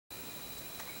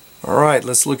Alright,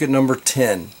 let's look at number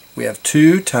 10. We have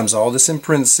 2 times all this in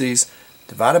parentheses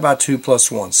divided by 2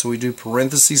 plus 1. So we do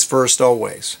parentheses first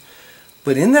always.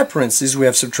 But in that parentheses we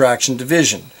have subtraction,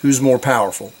 division. Who's more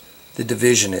powerful? The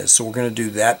division is. So we're going to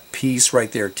do that piece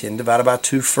right there, 10 divided by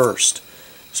 2 first.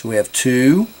 So we have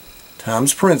 2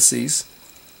 times parentheses,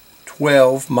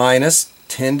 12 minus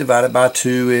 10 divided by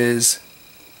 2 is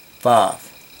 5.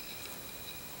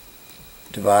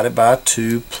 Divided by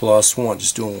 2 plus 1.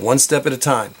 Just doing one step at a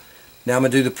time. Now I'm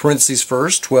going to do the parentheses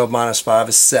first. 12 minus 5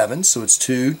 is 7, so it's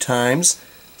 2 times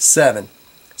 7.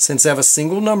 Since I have a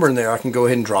single number in there, I can go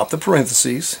ahead and drop the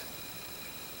parentheses.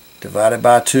 Divided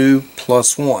by 2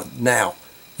 plus 1. Now,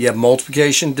 you have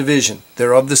multiplication, division.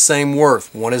 They're of the same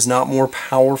worth. One is not more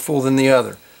powerful than the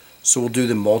other. So we'll do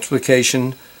the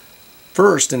multiplication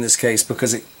first in this case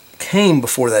because it came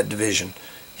before that division.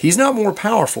 He's not more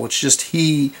powerful, it's just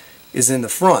he is in the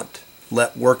front.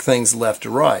 Let work things left to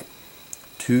right.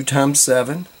 2 times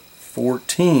 7,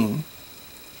 14,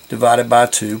 divided by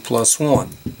 2 plus 1.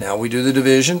 Now we do the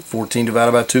division. 14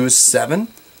 divided by 2 is 7,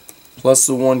 plus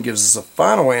the 1 gives us a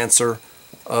final answer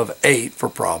of 8 for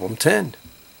problem 10.